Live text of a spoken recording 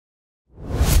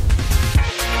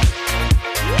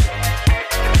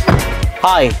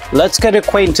Hi, let's get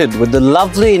acquainted with the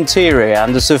lovely interior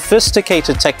and the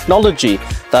sophisticated technology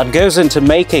that goes into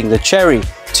making the Chery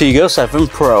Tiggo 7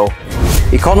 Pro.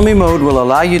 Economy mode will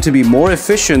allow you to be more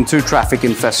efficient through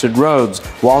traffic-infested roads,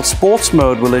 while sports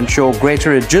mode will ensure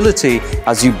greater agility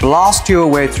as you blast your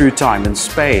way through time and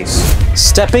space.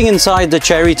 Stepping inside the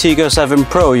Chery Tiggo 7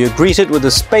 Pro, you're greeted with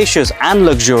a spacious and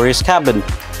luxurious cabin.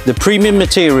 The premium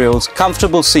materials,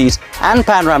 comfortable seats and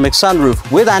panoramic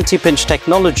sunroof with anti-pinch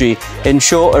technology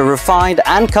ensure a refined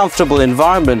and comfortable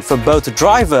environment for both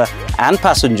driver and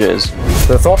passengers.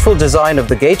 The thoughtful design of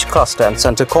the gauge cluster and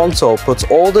center console puts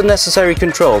all the necessary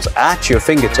controls at your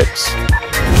fingertips.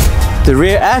 The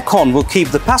rear aircon will keep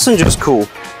the passengers cool,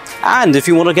 and if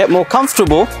you want to get more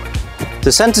comfortable,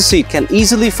 the center seat can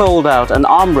easily fold out and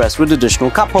armrest with additional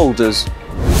cup holders.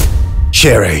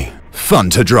 Chery,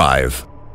 fun to drive.